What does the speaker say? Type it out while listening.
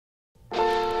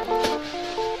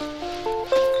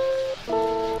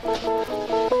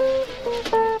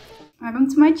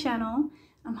to my channel.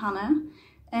 I'm Hannah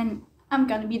and I'm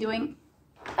gonna be doing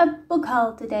a book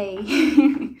haul today.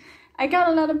 I got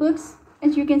a lot of books,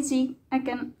 as you can see. I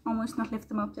can almost not lift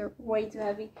them up, they're way too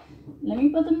heavy. Let me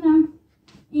put them down.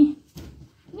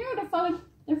 No, they're falling.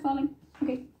 They're falling.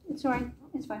 Okay, it's alright.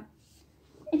 It's fine.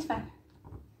 It's fine.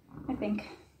 I think.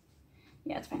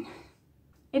 Yeah, it's fine.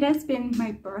 It has been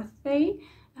my birthday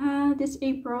this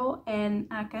April, and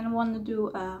I kind of want to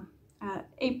do a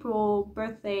April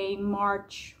birthday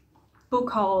March book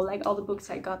haul, like all the books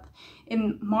I got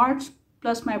in March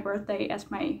plus my birthday, as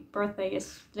my birthday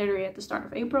is literally at the start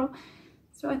of April.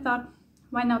 So I thought,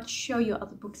 why not show you all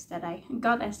the books that I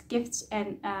got as gifts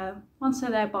and ones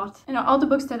that I bought, and all the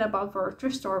books that I bought for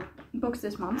thrift store books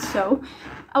this month. So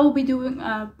I will be doing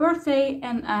a birthday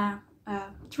and a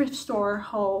thrift store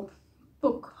haul,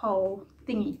 book haul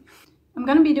thingy. I'm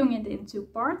gonna be doing it in two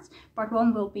parts. Part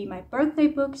 1 will be my birthday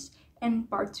books and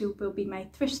part 2 will be my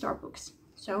thrift store books.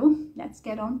 So let's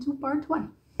get on to part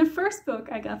 1. The first book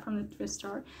I got from the thrift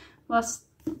store was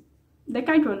The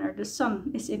Kite Runner. The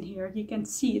sun is in here. You can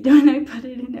see it when I put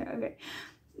it in there. Okay.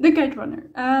 The Kite Runner.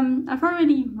 I've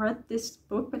already read this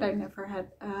book, but I never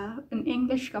had an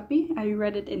English copy. I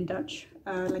read it in Dutch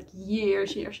like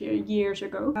years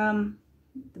ago.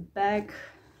 The back,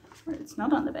 it's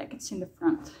not on the back, it's in the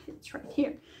front. It's right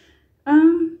here.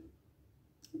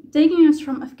 Taking us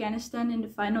from Afghanistan in the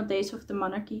final days of the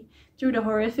monarchy through the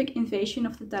horrific invasion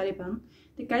of the Taliban,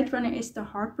 The Kite Runner is the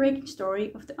heartbreaking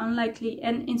story of the unlikely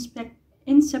and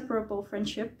inseparable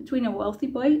friendship between a wealthy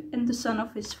boy and the son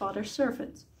of his father's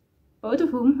servant, both of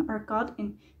whom are caught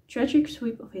in tragic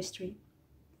sweep of history.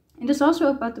 It is also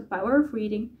about the power of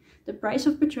reading, the price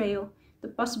of betrayal, the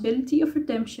possibility of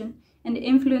redemption, and the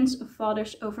influence of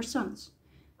fathers over sons,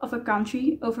 of a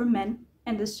country over men,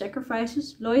 and the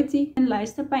sacrifices, loyalty, and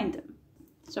lies that bind them.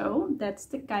 So that's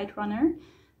The Kite Runner.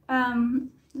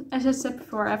 As I said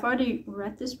before, I've already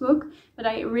read this book, but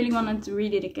I really wanted to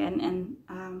read it again,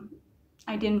 and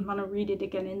I didn't want to read it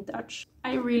again in Dutch.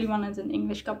 I really wanted an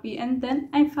English copy, and then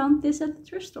I found this at the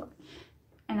thrift store,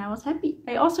 and I was happy.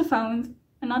 I also found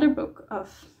another book of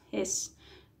his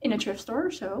in a thrift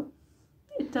store, so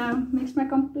it makes my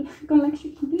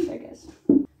collection complete, I guess.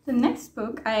 The next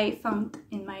book I found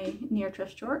in my near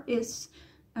thrift store is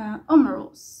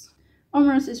Omeros.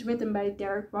 Omeros is written by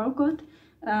Derek Walcott.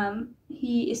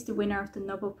 He is the winner of the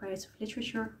Nobel Prize of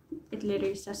Literature. It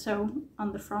literally says so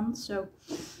on the front, so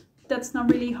that's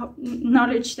not really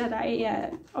knowledge that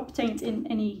I obtained in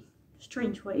any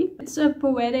strange way. It's a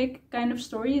poetic kind of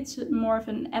story. It's more of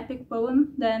an epic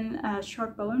poem than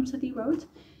short poems that he wrote.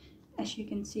 As you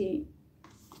can see,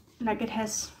 like, it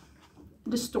has,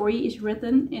 the story is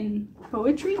written in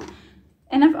poetry,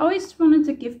 and I've always wanted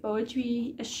to give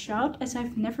poetry a shot, as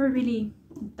I've never really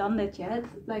done that yet.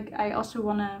 Like, I also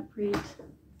want to read,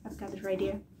 I've got it right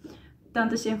here,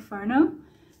 Dante's Inferno,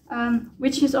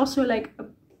 which is also like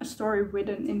a story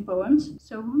written in poems.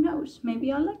 So who knows,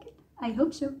 maybe I'll like it. I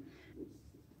hope so.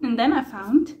 And then I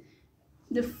found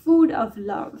The Food of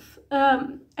Love.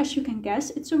 As you can guess,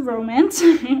 it's a romance.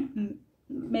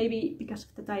 Maybe because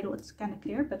of the title it's kind of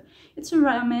clear, but it's a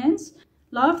romance.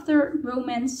 Laughter,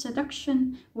 romance,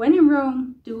 seduction. When in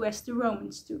Rome, do as the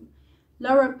Romans do.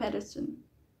 Laura Patterson,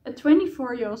 a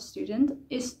 24-year-old student,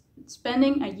 is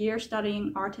spending a year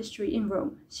studying art history in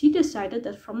Rome. She decided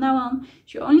that from now on,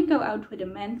 she'll only go out with a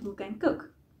man who can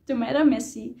cook. Tomato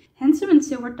Messi, handsome and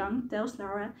silver-tongued, tells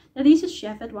Laura that he's a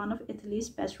chef at one of Italy's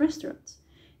best restaurants.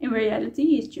 In reality,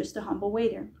 he's just a humble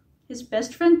waiter. His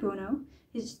best friend Bruno,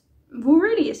 who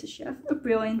really is a chef, a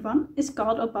brilliant one, is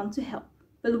called upon to help.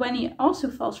 But when he also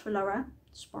falls for Laura,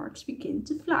 sparks begin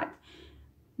to fly.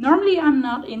 Normally I'm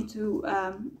not into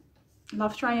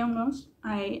love triangles.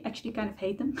 I actually kind of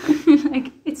hate them.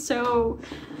 Like, it's so,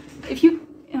 if you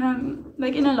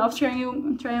like in a love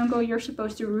triangle, you're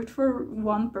supposed to root for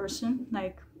one person,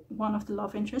 like one of the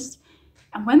love interests,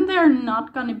 and when they're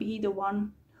not gonna be the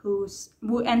one who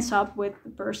ends up with the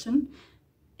person,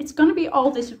 it's gonna be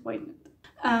all disappointment.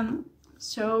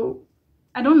 So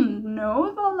I don't know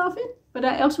if I'll love it, but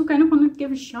I also kind of want to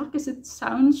give it a shot because it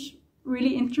sounds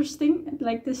really interesting.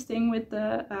 Like this thing with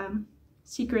the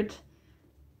secret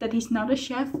that he's not a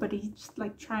chef, but he's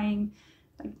like trying,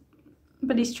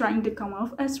 but he's trying to come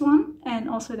off as one, and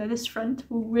also that his friend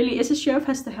who really is a chef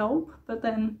has to help, but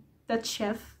then that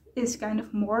chef is kind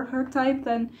of more her type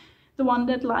than the one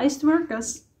that lies to her,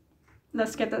 because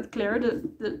let's get that clear.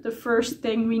 The first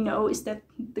thing we know is that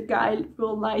the guy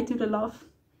will lie to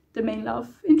the main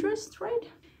love interest, right?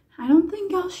 I don't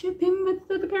think I'll ship him with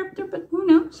the character, but who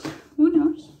knows? Who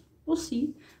knows? We'll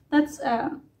see. That's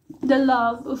the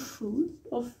love of food,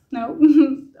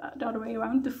 the other way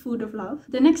around, The Food of Love.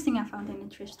 The next thing I found in a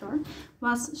thrift store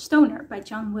was Stoner by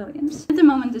John Williams. At the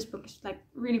moment this book is like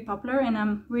really popular, and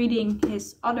I'm reading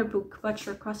his other book, Watch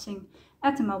Your Crossing,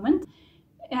 at the moment.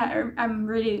 I'm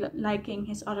really liking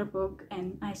his other book,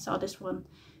 and I saw this one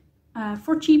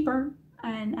for cheaper,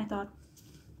 and I thought,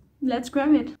 let's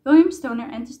grab it. William Stoner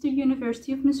enters the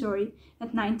University of Missouri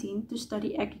at 19 to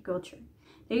study agriculture.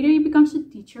 Later he becomes a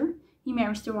teacher. He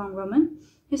marries the wrong woman.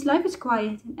 His life is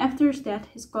quiet, and after his death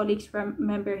his colleagues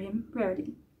remember him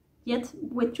rarely. Yet,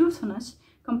 with truthfulness,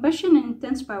 compassion and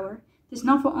intense power, this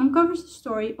novel uncovers the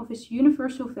story of his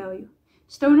universal value.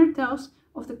 Stoner tells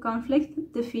of the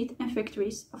conflict, defeat and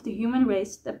victories of the human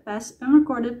race that pass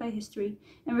unrecorded by history,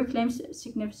 and reclaims the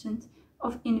significance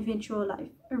of individual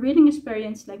life, a reading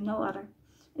experience like no other.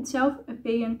 Itself a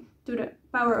paean to the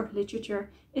power of literature,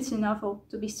 it's a novel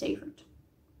to be savored.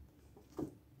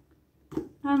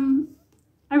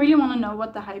 I really want to know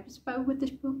what the hype is about with this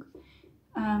book.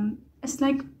 It's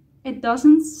like, it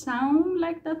doesn't sound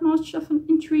like that much of an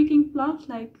intriguing plot.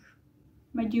 Like,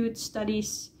 my dude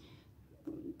studies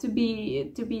to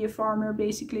be a farmer,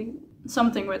 basically,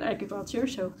 something with agriculture,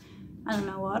 so I don't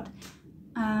know what.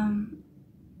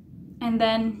 And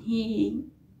then he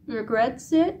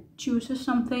regrets it, chooses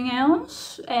something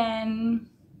else, and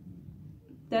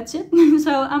that's it.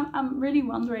 So I'm really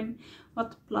wondering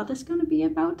what the plot is going to be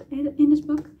about in this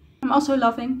book. I'm also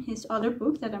loving his other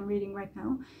book that I'm reading right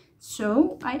now,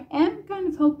 so I am kind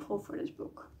of hopeful for this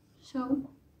book. So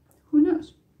who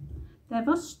knows? That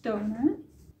was Stoner.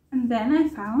 And then I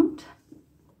found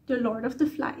The Lord of the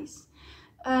Flies.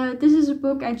 This is a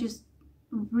book I just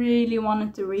really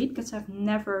wanted to read because I've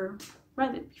never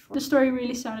read it before. The story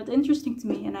really sounded interesting to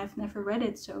me, and I've never read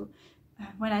it, so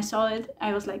when I saw it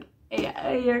I was like,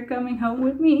 hey, you're coming home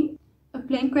with me. A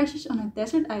plane crashes on a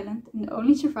desert island, and the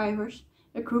only survivors,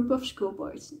 a group of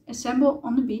schoolboys, assemble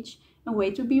on the beach and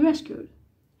wait to be rescued.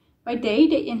 By day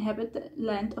they inhabit the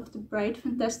land of the bright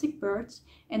fantastic birds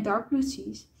and dark blue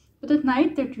seas, but at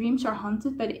night their dreams are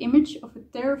haunted by the image of a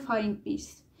terrifying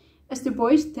beast. As the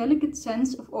boys' delicate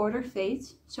sense of order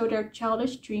fades, so their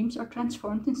childish dreams are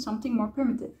transformed in something more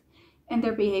primitive, and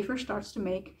their behavior starts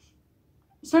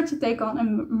to take on a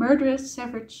murderous,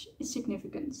 savage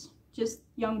significance. Just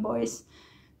young boys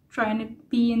trying to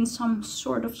be in some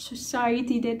sort of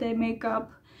society that they make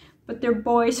up, but they're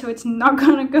boys, so it's not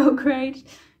gonna go great.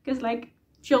 Because, like,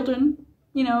 children,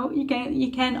 you know, you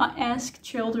can't ask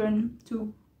children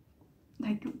to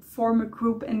like form a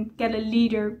group and get a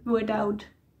leader without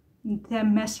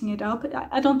them messing it up.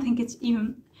 I don't think it's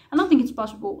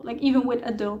possible. Like, even with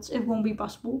adults it won't be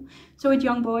possible. So with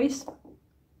young boys,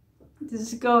 this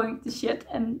is going to shit,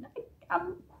 and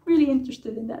I'm really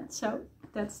interested in that. So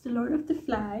that's The Lord of the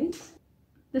Flies.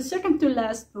 The second to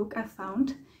last book I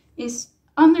found is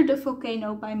Under the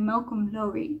Volcano by Malcolm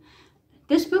Lowry.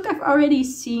 This book I've already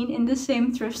seen in the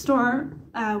same thrift store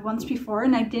once before,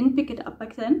 and I didn't pick it up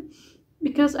back then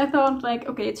because I thought, like,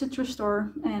 okay, it's a thrift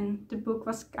store and the book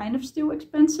was kind of still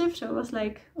expensive, so I was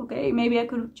like, okay, maybe I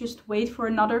could just wait for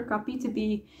another copy to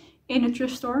be in a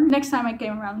thrift store. Next time I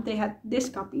came around they had this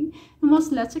copy and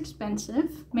was less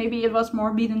expensive. Maybe it was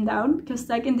more beaten down, because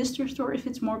like in this thrift store, if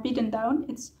it's more beaten down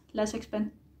it's less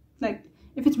expensive. Like,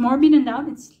 if it's more beaten down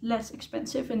it's less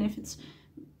expensive, and if it's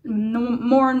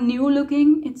more new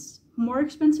looking it's more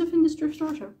expensive in this thrift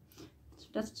store. So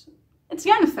it's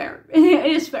kind of fair. It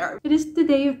is fair. It is the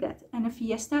day of death, and a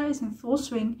fiesta is in full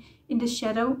swing in the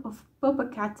shadow of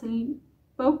Popocatépetl.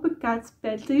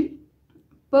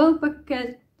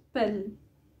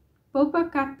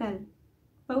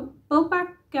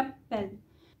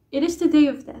 It is the day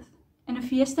of death, and a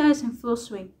fiesta is in full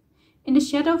swing. In the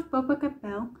shadow of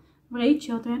Popocatépetl, brave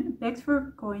children begged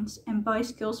for coins and buy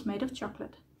skulls made of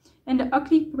chocolate, and the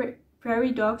ugly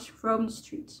prairie dogs roam the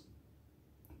streets.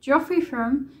 Geoffrey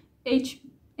Firm,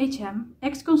 HM,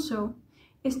 ex-consul,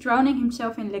 is drowning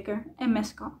himself in liquor and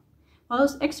mezcal, while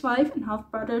his ex-wife and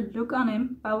half-brother look on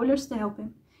him, powerless to help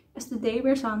him. As the day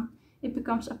wears on, it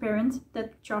becomes apparent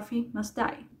that Geoffrey must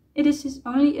die. It is his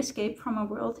only escape from a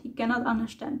world he cannot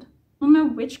understand. I don't know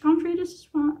which country this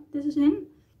is in.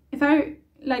 If I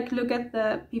look at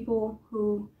the people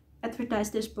who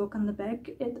advertised this book on the back,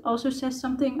 it also says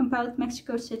something about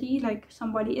Mexico City, like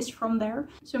somebody is from there.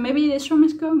 So maybe it is from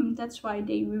Mexico, and that's why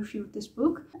they reviewed this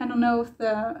book. I don't know if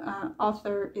the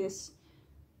author is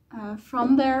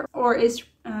from there, or is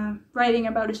writing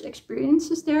about his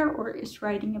experiences there, or is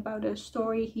writing about a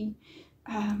story he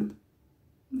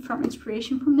from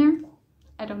inspiration from there.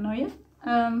 I don't know yet,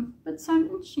 but it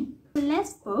sounds interesting. The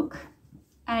last book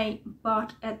I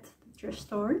bought at the thrift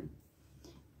store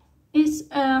is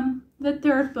the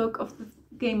third book of the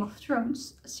Game of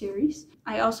Thrones series.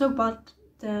 I also bought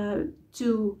the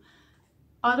 2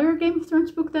 other Game of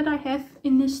Thrones books that I have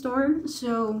in this store,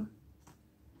 so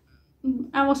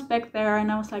I was back there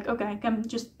and I was like, okay, I can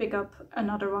just pick up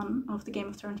another one of the Game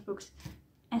of Thrones books,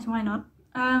 and why not?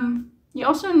 You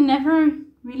also never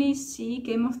really see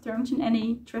Game of Thrones in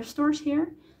any thrift stores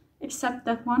here, except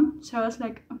that one. So I was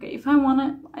like, okay, if I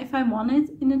want it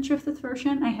in a thrifted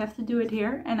version, I have to do it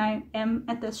here, and I am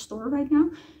at the store right now,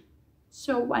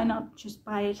 so why not just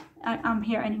buy it? I'm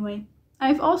here anyway.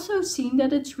 I've also seen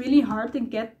that it's really hard to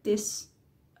get this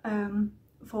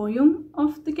volume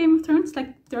of the Game of Thrones,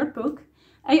 like 3rd book.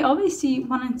 I always see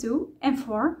 1 and 2 and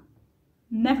 4,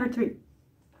 never 3.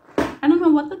 I don't know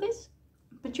what that is,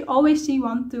 but you always see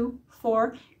 1, 2,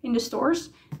 4 in the stores,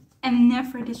 and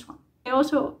never this one. I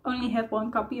also only have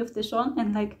 1 copy of this one,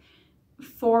 and like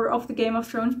 4 of the Game of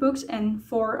Thrones books, and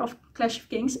 4 of Clash of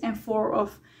Kings, and 4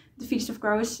 of the Feast of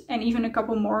Crows, and even a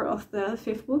couple more of the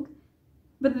 5th book.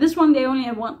 But this one they only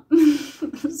have 1.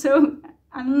 So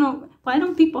I don't know, why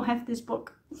don't people have this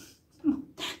book?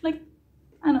 Like,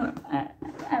 I don't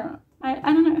know.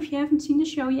 I don't know if you haven't seen the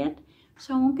show yet,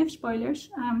 so I won't give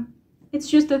spoilers. It's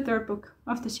just the 3rd book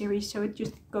of the series, so it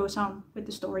just goes on with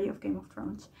the story of Game of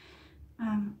Thrones.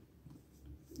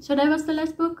 So that was the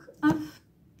last book of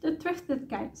the thrifted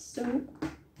guides. So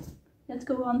let's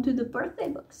go on to the birthday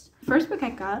books. The first book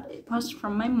I got, it was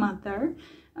from my mother.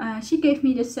 She gave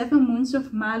me the 7 Moons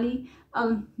of Mali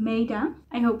Almeida.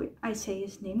 I hope I say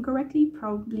his name correctly,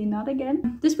 probably not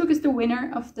again. This book is the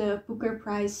winner of the Booker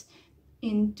Prize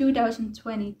in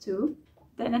 2022.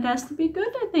 Then it has to be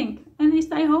good, I think. At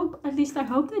least I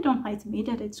hope they don't lie to me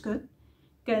that it's good,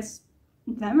 because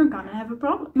then we're gonna have a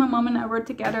problem. My mom and I were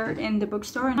together in the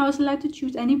bookstore, and I was allowed to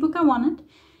choose any book I wanted,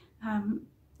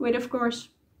 with of course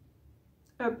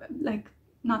like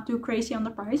not too crazy on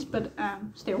the price, but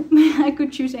still I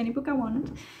could choose any book I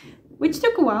wanted, which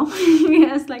took a while. It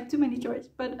has like too many choices,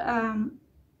 but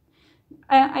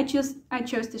I chose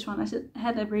this one as it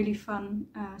had a really fun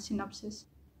synopsis.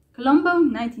 Colombo,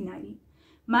 1990.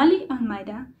 Mali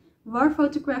Almeida, war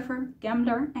photographer,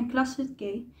 gambler and closeted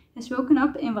gay, has woken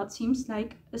up in what seems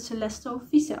like a celestial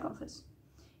visa office.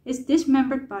 His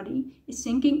dismembered body is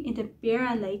sinking in the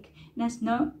Beira Lake,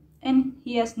 and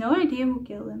he has no idea who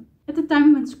killed him. At the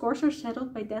time when scores are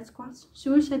settled by death squads,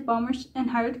 suicide bombers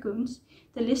and hired goons,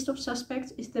 the list of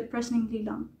suspects is depressingly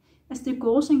long, as the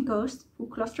ghouls and ghosts who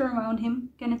cluster around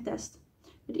him can attest.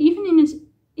 But even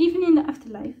in the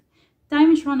afterlife,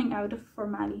 time is running out for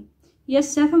Mali. He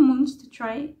has 7 moons to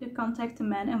try to contact the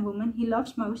man and woman he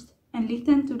loves most and lead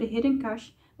them to the hidden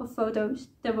cache of photos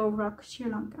that will rock Sri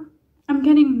Lanka. I'm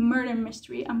getting murder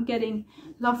mystery, I'm getting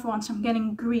loved ones, I'm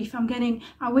getting grief, I'm getting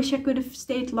I wish I could have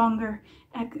stayed longer,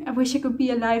 I wish I could be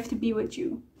alive to be with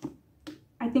you.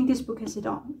 I think this book has it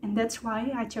all, and that's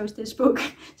why I chose this book.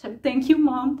 So thank you,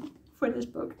 Mom, for this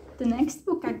book. The next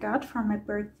book I got for my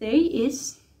birthday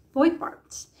is Boy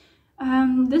Parts.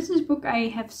 This is a book I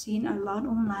have seen a lot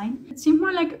online. It seemed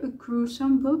more like a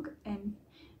gruesome book and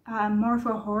more of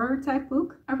a horror type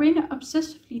book. Arena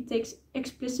obsessively takes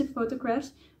explicit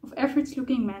photographs of average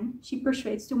looking men she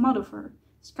persuades to model for her,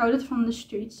 scouted from the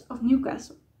streets of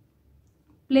Newcastle.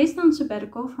 Placed on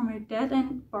sabbatical from her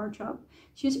dead-end bar job,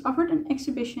 she is offered an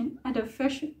exhibition at a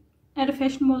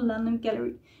fashionable London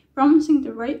gallery, promising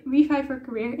to revive her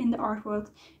career in the art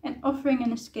world and offering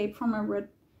an escape from her rut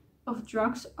of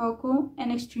drugs, alcohol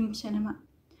and extreme cinema.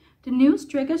 The news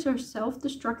triggers her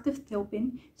self-destructive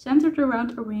tailspin centered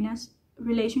around Arena's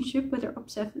relationship with her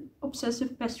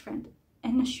obsessive best friend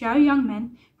and a shy young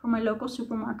man from her local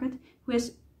supermarket who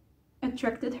has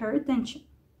attracted her attention.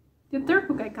 The third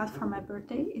book I got for my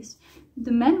birthday is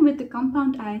The Man with the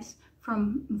Compound Eyes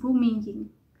from Wu Mingying.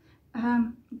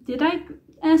 Did I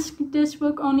ask this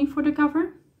book only for the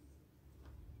cover?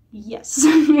 Yes.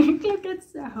 Look at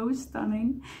how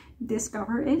stunning this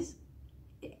cover is.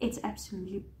 It's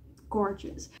absolutely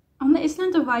gorgeous. On the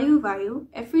island of Wayu Wayu,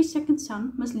 every second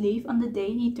son must leave on the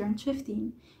day he turns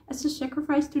 15 as a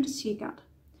sacrifice to the sea god.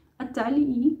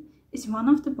 Atali is one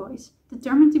of the boys,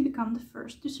 determined to become the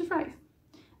first to survive.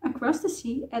 Across the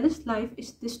sea, Alice's life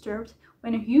is disturbed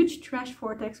when a huge trash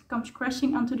vortex comes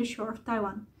crashing onto the shore of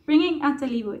Taiwan, bringing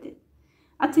Atali with it.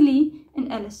 Atali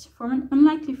and Alice form an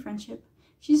unlikely friendship.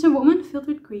 She is a woman filled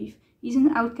with grief. He is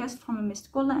an outcast from a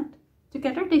mystical land.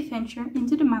 Together they venture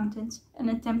into the mountains and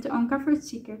attempt to uncover its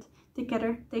secret.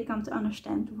 Together they come to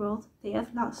understand the world they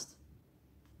have lost.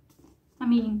 I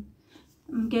mean,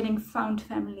 I'm getting found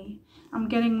family, I'm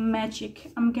getting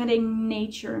magic, I'm getting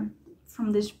nature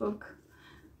from this book.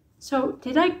 So,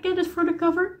 did I get it for the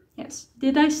cover? Yes.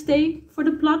 Did I stay for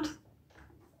the plot?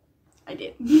 I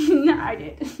did. I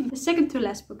did. The second to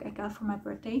last book I got for my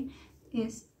birthday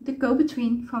is The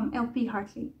Go-Between from L.P.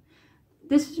 Hartley.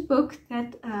 This is a book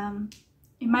that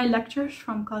in my lectures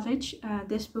from college,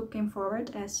 this book came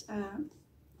forward as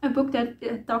a book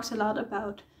that talks a lot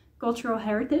about cultural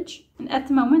heritage. And at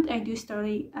the moment I do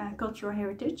study cultural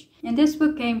heritage. And this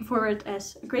book came forward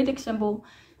as a great example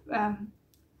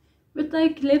with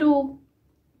like little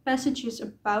passages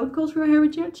about cultural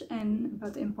heritage and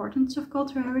about the importance of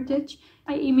cultural heritage.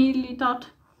 I immediately thought,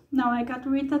 now I got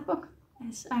to read that book,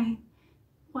 as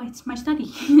well, it's my study.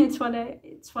 it's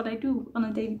what I do on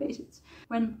a daily basis.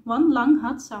 When one long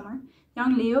hot summer,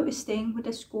 young Leo is staying with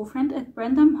his school friend at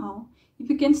Brandham Hall, he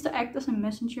begins to act as a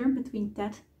messenger between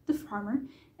Ted, the farmer,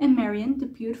 and Marion, the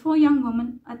beautiful young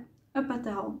woman up at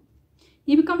the hall.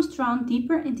 He becomes drawn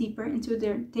deeper and deeper into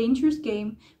their dangerous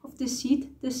game of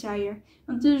deceit, desire,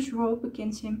 until his role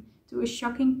begins him to a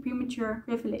shocking premature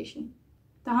revelation.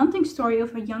 The haunting story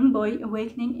of a young boy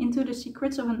awakening into the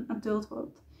secrets of an adult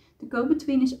world. The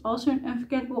Go-Between is also an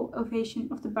unforgettable ovation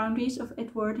of the boundaries of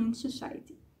Edwardian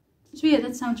society. So yeah,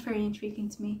 that sounds very intriguing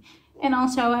to me. And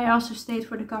also, I also stayed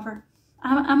for the cover.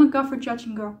 I'm a cover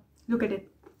judging girl. Look at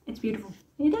it. It's beautiful.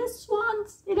 It has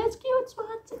swans. It has cute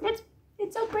swans.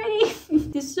 It's so pretty.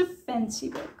 This is a fancy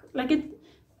book. Like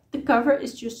the cover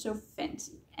is just so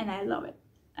fancy. And I love it.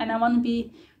 And I want to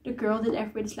be the girl that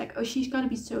everybody's like, oh, she's got to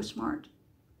be so smart.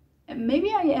 And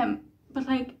maybe I am. But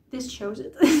like, this shows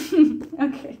it.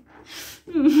 Okay.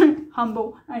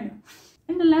 Humble, I know.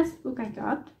 And the last book I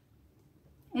got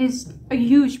is a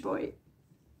huge boy.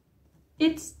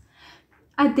 It's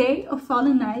A Day of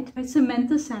Fallen Night by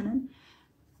Samantha Shannon.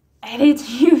 And it's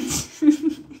huge.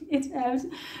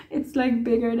 It's like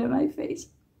bigger than my face.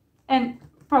 And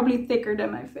probably thicker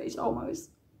than my face,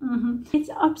 almost. It's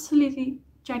absolutely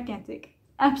gigantic.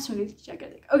 Absolutely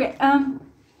gigantic. Okay,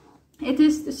 it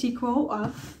is the sequel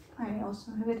of... I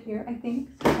also have it here, I think,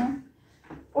 somewhere.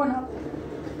 Or not.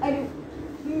 I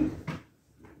do.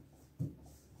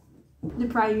 The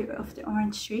Priory of the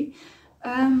Orange Tree.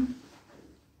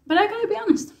 But I gotta be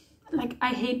honest. Like, I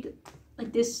hate it.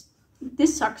 Like, this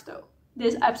sucks though.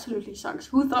 This absolutely sucks.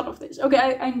 Who thought of this? Okay,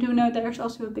 I do know there's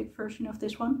also a big version of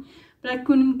this one. But I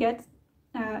couldn't get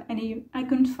I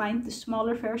couldn't find the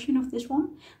smaller version of this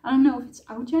one. I don't know if it's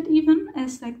out yet even,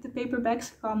 as like the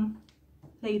paperbacks come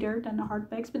later than the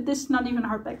hardbacks, but this is not even a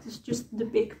hardback, this is just the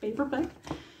big paperback.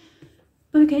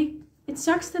 But okay, it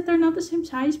sucks that they're not the same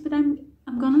size, but I'm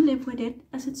gonna live with it,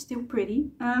 as it's still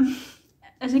pretty.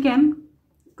 As again,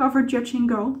 cover judging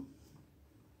girl,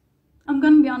 I'm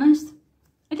gonna be honest,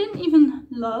 I didn't even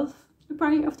love The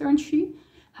Priory of the Orange Tree.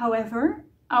 However,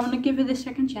 I want to give it a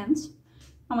second chance.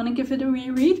 I want to give it a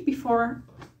reread before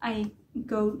I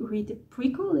go read the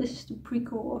prequel. This is the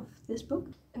prequel of this book.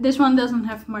 This one doesn't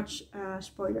have much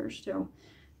spoilers though.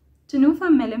 Tenuva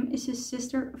Mellem is his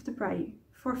sister of the Priory.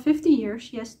 For 50 years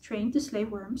she has trained to slay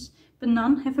worms, but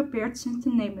none have appeared since the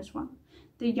Nameless One.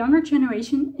 The younger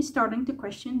generation is starting to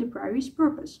question the Priory's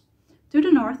purpose. To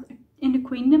the north, in the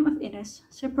Queendom of Innis,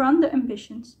 Sebran the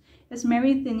Ambitious has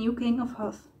married the new king of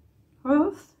Hoth.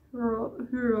 Hoth.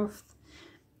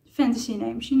 Fantasy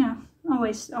names, you know,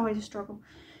 always a struggle.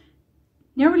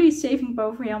 Narrowly saving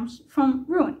both realms from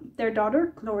ruin. Their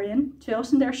daughter, Glorian,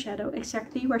 dwells in their shadow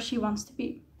exactly where she wants to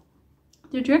be.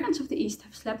 The dragons of the east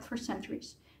have slept for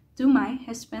centuries. Dumai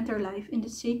has spent her life in the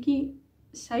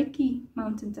Psyche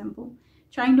mountain temple,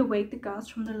 trying to wake the gods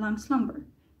from their long slumber.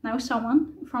 Now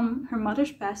someone from her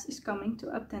mother's past is coming to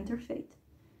upend her fate.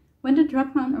 When the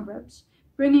Dragmound erupts,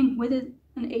 bringing with it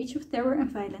an age of terror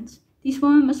and violence, these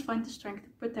women must find the strength to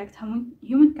protect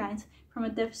humankind from a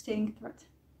devastating threat.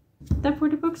 That were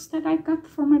the books that I got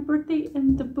for my birthday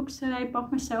and the books that I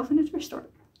bought myself in the thrift store.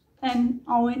 And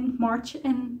all in March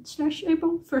and /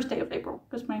 April, first day of April,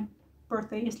 because my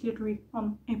birthday is literally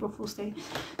on April Fool's Day.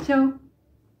 So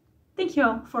thank you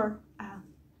all for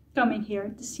coming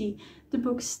here to see the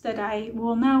books that I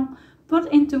will now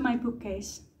put into my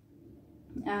bookcase.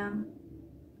 And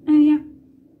yeah,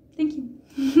 thank you.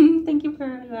 Thank you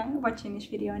for watching this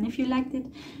video, and if you liked it,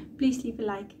 please leave a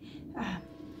like,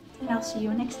 and I'll see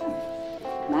you next time.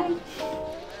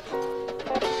 Bye!